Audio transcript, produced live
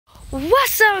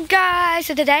What's up, guys?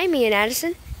 So today, me,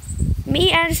 Addison,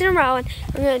 and Rowan,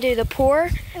 we're going to do the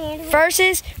poor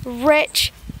versus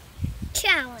rich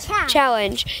challenge.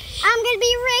 I'm going to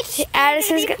be rich.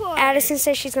 Addison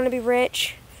says she's going to be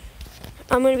rich.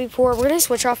 I'm going to be poor. We're going to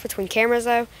switch off between cameras,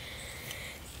 though,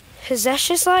 because that's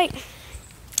just, like,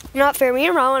 not fair. Me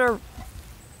and Rowan are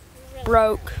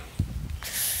broke.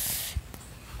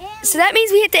 So that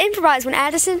means we have to improvise when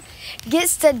Addison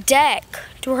gets the deck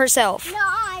to herself. No,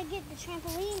 I get the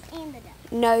trampoline and the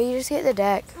deck. No, you just get the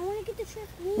deck. I want to get the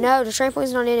trampoline. No, the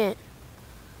trampoline's not in it.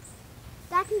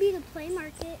 That can be the play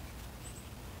market.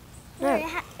 No.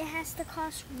 It has to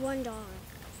cost $1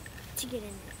 to get in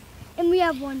it. And we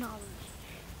have $1.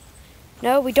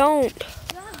 No, we don't.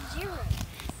 You have 0.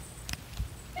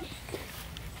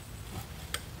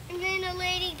 And then a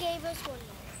lady gave us $1.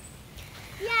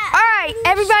 Yeah. All right,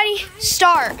 everybody,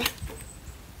 start.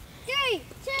 3,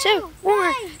 2, 1,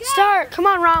 go. start. Come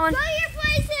on, Rowan. Go your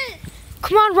places.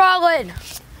 Come on, Rowan.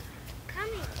 Come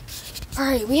here. All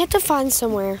right, we have to find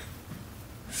somewhere.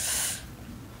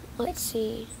 Let's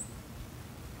see.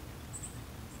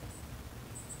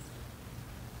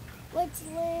 Let's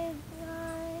live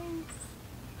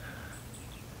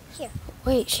here.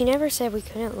 Wait, she never said we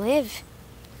couldn't live.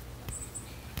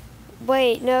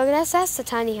 Wait, no, that's the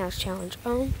tiny house challenge.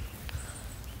 Ooh,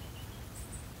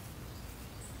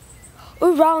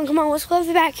 Rowan, come on, let's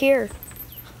live back here.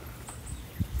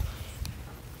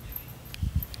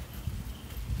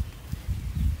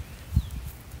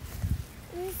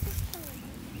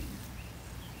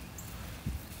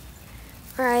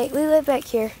 All right, we live back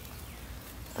here.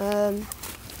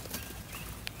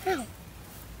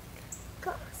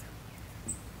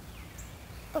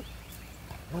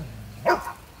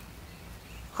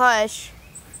 Hush.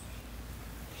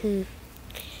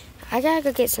 I gotta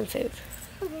go get some food.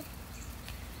 Okay.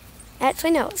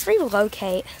 Actually, no, let's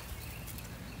relocate.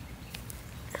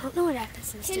 I don't know what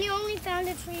Addison's Can doing. you only found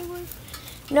a tree one?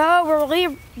 No,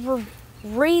 we're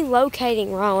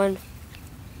relocating, Rowan.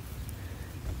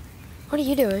 What are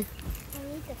you doing? I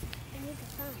need the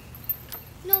phone.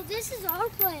 No, this is our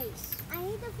place. I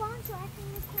need the phone so I can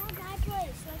record my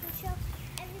place, so I can show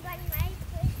everybody my place.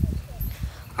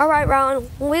 All right, Rowan,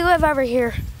 we live over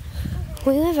here.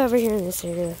 We live over here in this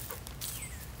area.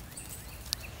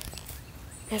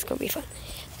 That's gonna be fun.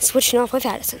 Switching off with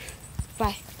Addison.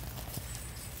 Bye.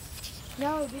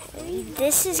 No,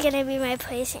 this is gonna be my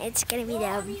place. It's gonna be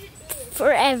the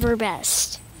forever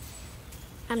best.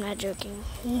 I'm not joking.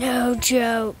 No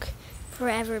joke.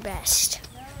 Forever best.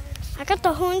 I got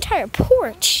the whole entire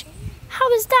porch. How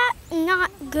is that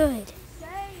not good?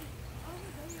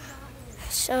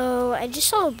 So I just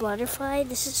saw a butterfly.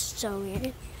 This is so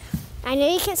weird. I know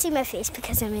you can't see my face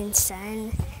because I'm in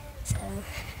sun. So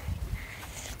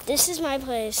this is my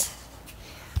place.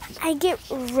 I get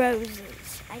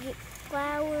roses. I get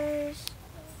flowers.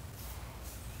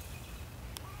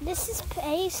 This is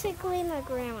basically my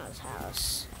grandma's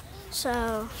house.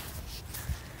 So,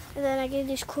 and then I get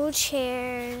these cool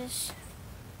chairs.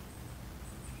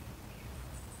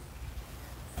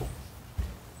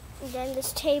 And then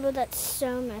this table that's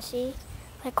so messy.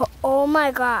 Like, oh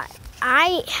my God.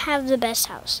 I have the best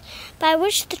house. But I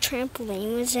wish the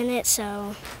trampoline was in it,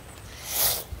 so.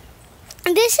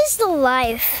 This is the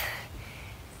life.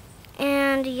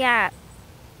 And yeah.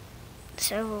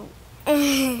 So.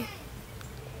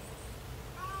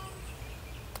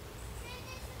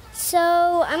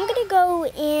 So I'm gonna go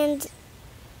and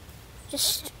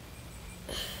just.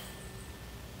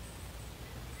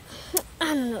 I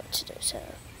don't know what to do, so.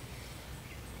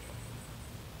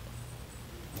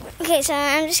 Okay, so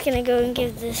I'm just going to go and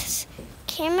give this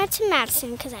camera to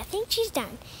Madison because I think she's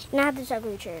done. And I have this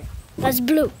ugly chair. That's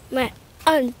blue, my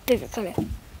favorite color.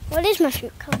 What is my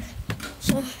favorite color?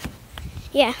 So,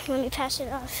 yeah, let me pass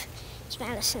it off to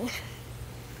Madison.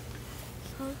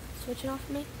 Switch it off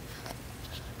for me.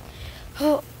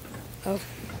 Oh.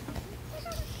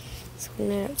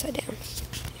 Swing it upside down.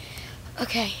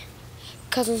 Okay.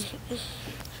 Cousin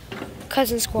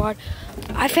squad.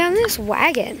 I found this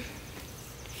wagon.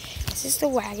 This is the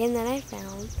wagon that I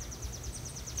found.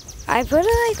 I put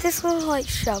like this little like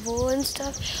shovel and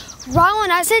stuff.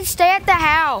 Rowan, I said stay at the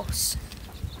house.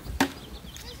 This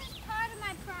is part of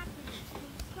my property.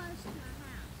 It's close to my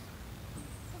house.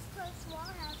 It's close to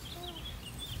our house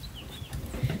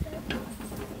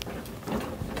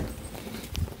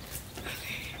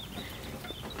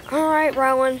too. All right,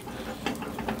 Rowan.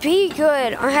 Be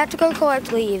good. I have to go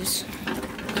collect leaves.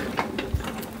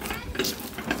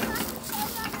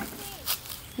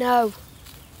 No.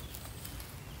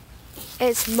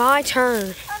 It's my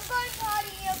turn. I'm going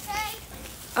potty, okay?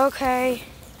 Okay.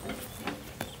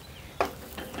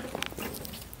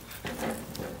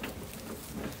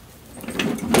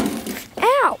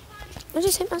 I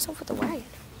just hit myself with the wagon.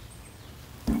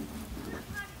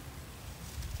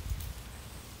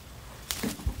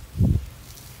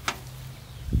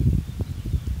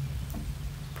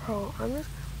 Bro, I'm just...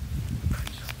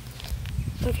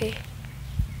 Okay.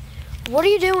 What are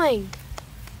you doing?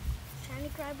 Trying to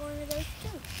grab one of those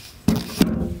too.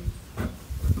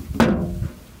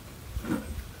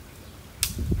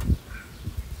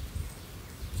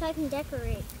 So I can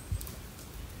decorate.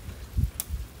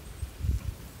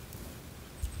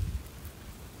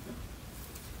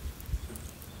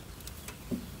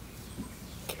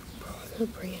 A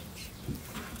branch.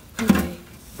 Okay.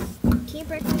 Can you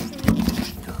break this thing?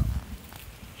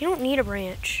 You don't need a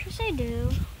branch. Yes, I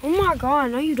do. Oh my god,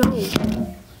 no you don't. You don't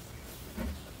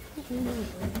need a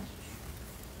branch.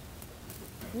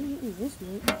 I'm getting this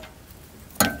much.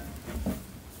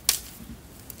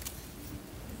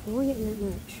 We're getting that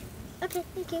much. Okay,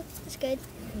 thank you. That's good.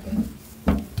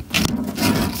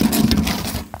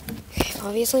 Okay,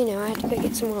 obviously now I have to go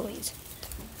get some more leaves.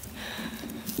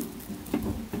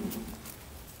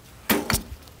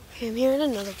 Okay, I'm hearing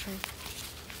another train.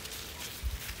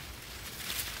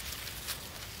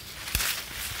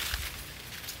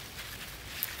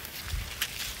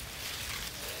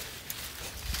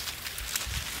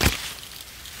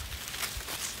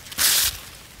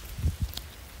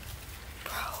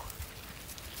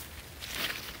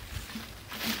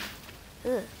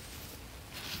 Ugh.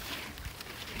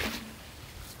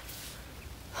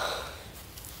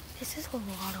 This is a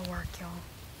lot of work, y'all.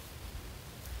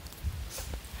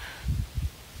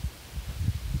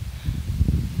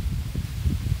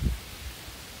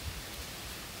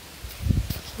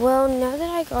 Well, now that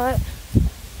I got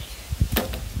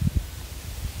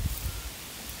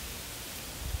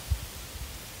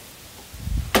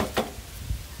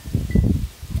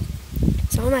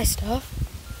some of my stuff,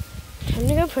 time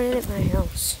to go put it at my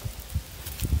house.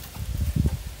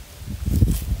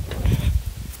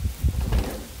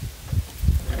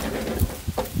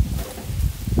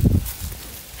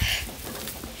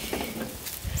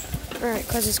 Alright,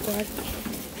 Cousin Squad.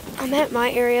 I'm at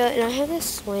my area and I have this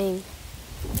swing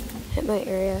at my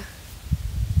area.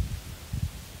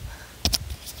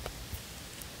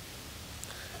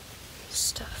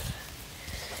 Stuff.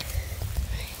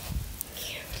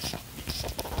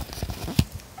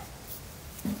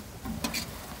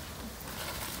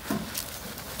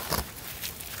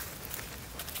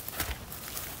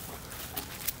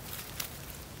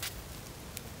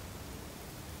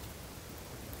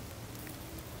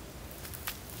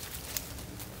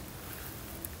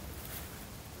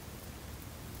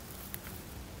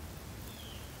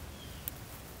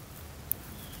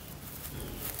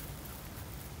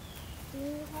 Do you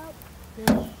need help?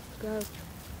 No, go.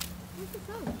 Where's the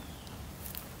phone?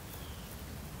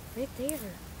 Right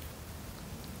there.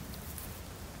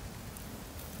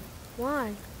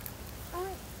 Why?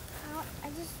 I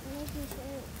just making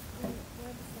sure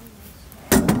where the phone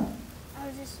is. I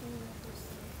was just seeing if it was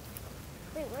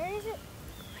there. Wait, where is it?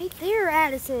 Right there,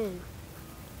 Addison.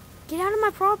 Get out of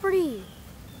my property.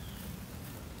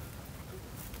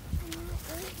 I'm not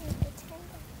in here. It's hidden.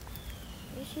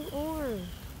 Yes, you are.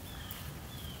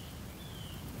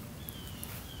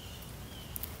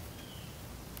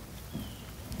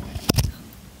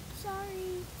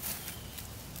 Sorry.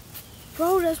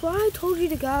 Bro, that's why I told you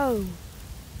to go.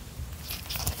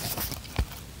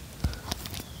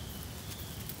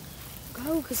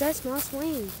 Go, because that's my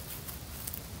swing.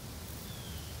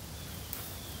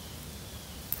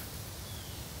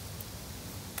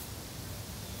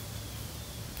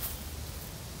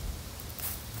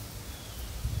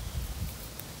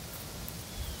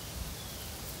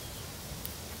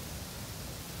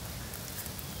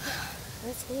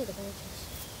 Let's leave the branches.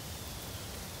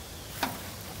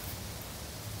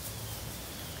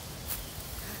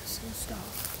 Some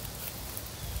stuff.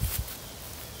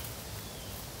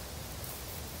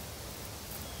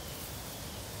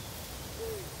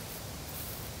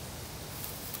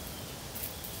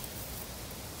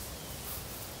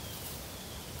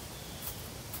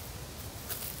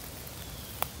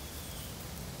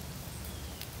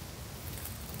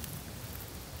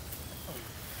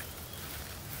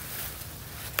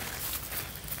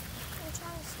 I'm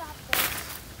trying to stop this.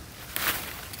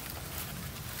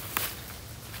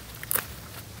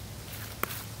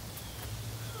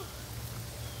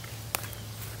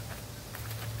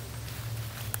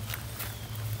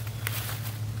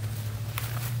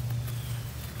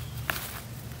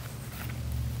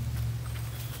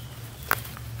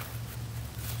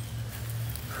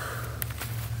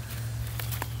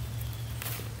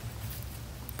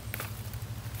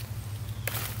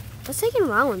 What's taking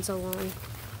Rowan so long?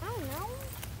 I don't know.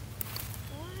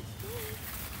 Last week.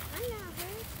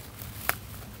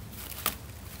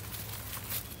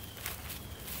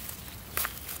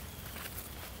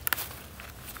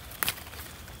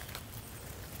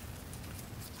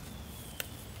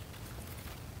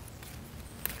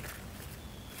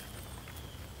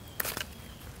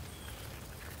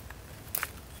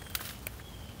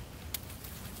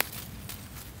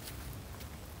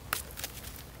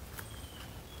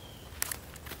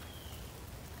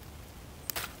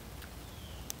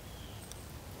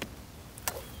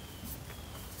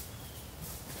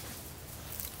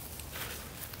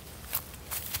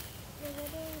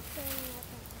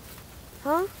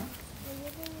 Huh?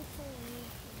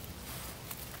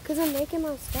 Because I'm making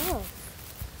my stuff.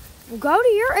 Go to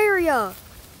your area.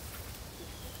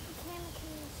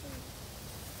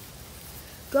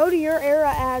 Go to your area,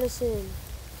 Addison.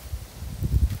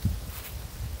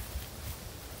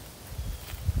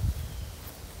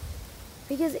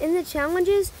 Because in the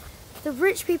challenges, the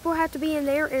rich people have to be in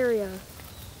their area.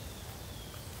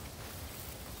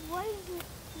 What is it?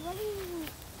 What is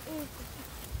it?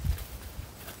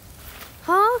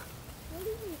 Huh? What is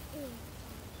it?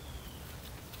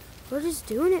 We're just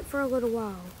doing it for a little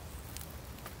while.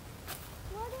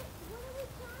 What are we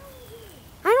challenging?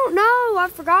 I don't know. I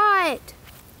forgot.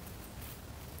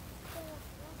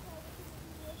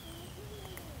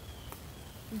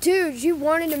 Dude, you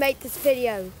wanted to make this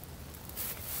video.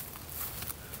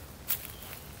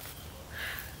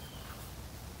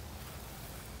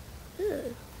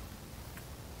 Ugh.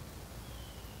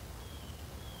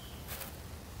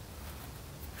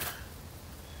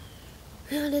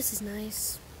 Oh, this is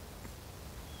nice.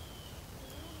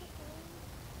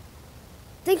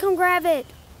 Then come grab it.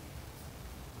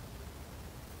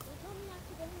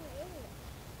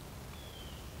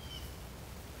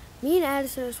 Me and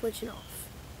Addison are switching off.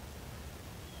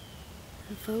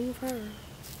 I'm phone with her.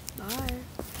 Bye.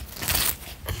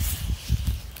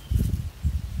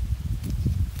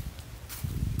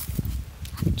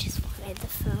 I just wanted the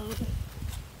phone.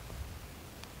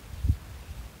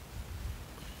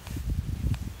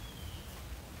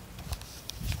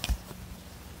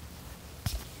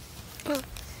 I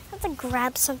have to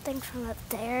grab something from up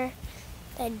there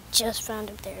that I just found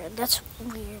up there. That's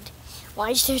weird.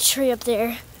 Why is there a tree up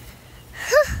there?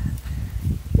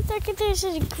 Look at there's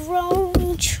a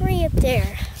growing tree up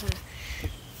there.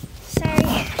 Sorry.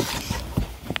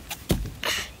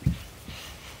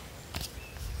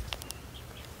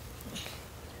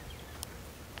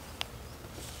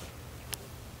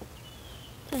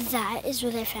 That is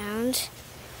what I found.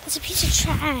 It's a piece of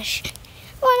trash.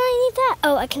 Why do I need that?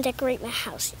 Oh, I can decorate my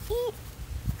house.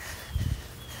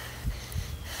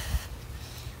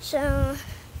 So, I'm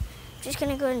just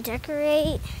gonna go and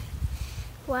decorate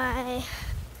while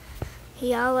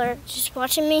y'all are just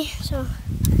watching me. So,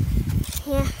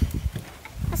 yeah,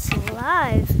 that's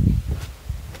live.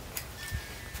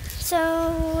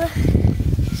 So,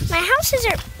 my houses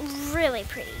are really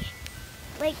pretty.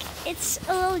 Like, it's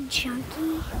a little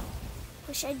junky,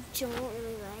 which I don't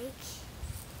really like.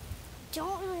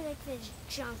 Don't really like this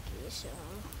junky, so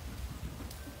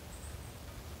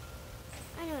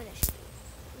I know what I should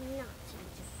do. Not so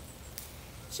junky.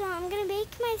 So I'm gonna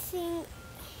make my thing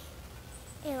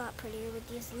a lot prettier with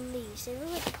these leaves. They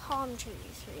look like palm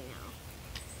trees right now.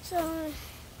 So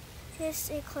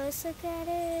just a close look at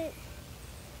it.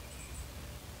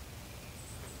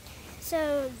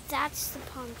 So that's the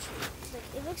palm tree.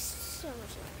 Like, it looks so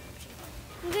much like a palm tree.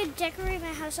 I'm gonna decorate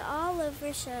my house all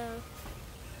over so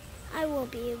I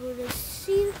won't be able to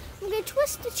see. I'm going to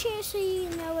twist the chair so you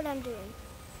know what I'm doing.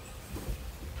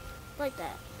 Like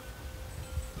that.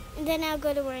 And then I'll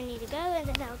go to where I need to go, and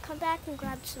then I'll come back and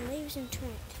grab some leaves and turn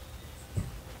it.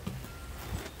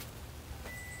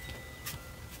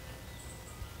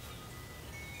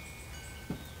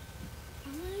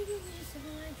 I'm going to give you some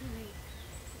hydrate.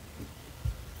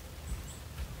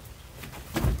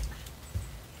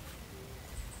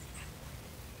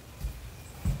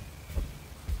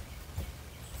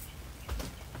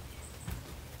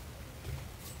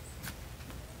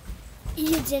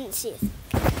 You didn't see it.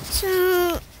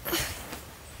 So,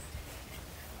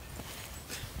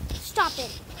 stop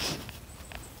it.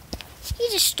 You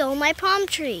just stole my palm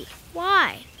tree.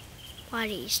 Why? Why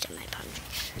did you steal my palm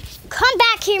tree? Come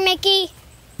back here, Mickey.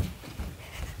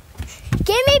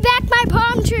 Give me back my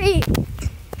palm tree.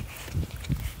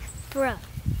 Bruh.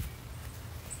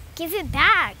 Give it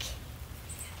back.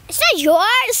 It's not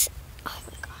yours. Oh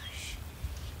my gosh.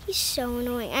 He's so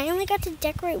annoying. I only got to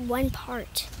decorate one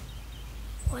part.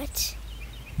 What?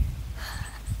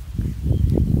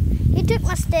 You took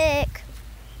my stick.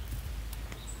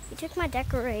 You took my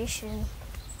decoration.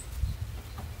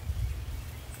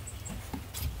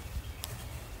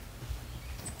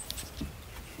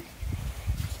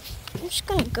 I'm just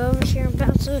gonna go over here and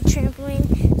bounce on the trampoline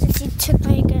since you took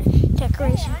my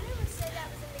decoration. Hey, I never said that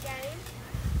was in the game.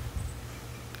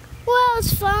 Well,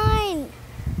 it's fine.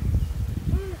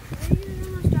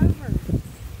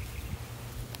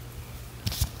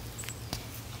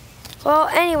 Well,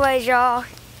 anyways, y'all,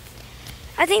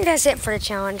 I think that's it for the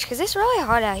challenge because it's really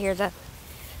hot out here, though.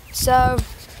 So,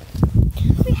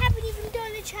 We haven't even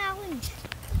done a challenge.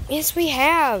 yes, we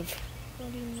have.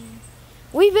 What do you mean?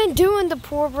 We've been doing the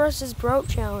poor versus broke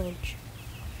challenge.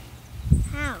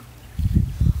 How?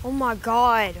 Oh my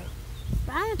God.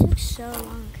 Why it took so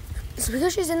long? It's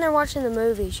because she's in there watching the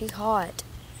movie. She's hot.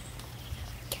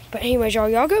 But anyways,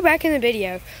 y'all go back in the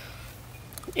video.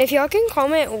 If y'all can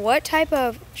comment what type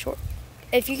of short,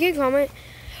 if you can comment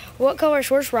what color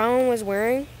shorts Rylan was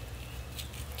wearing,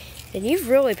 then you've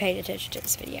really paid attention to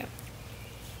this video.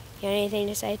 You got anything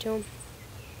to say to him?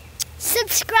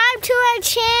 Subscribe to our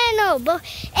channel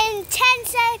in 10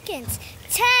 seconds.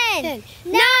 10,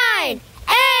 9,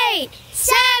 8,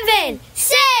 7,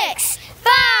 6,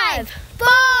 5, 4,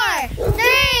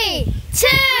 3, 2,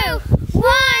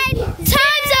 1.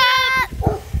 Time's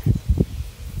up!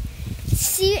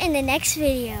 See you in the next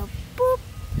video. Boop.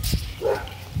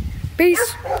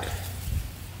 Peace.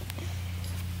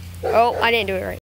 Oh, I didn't do it right.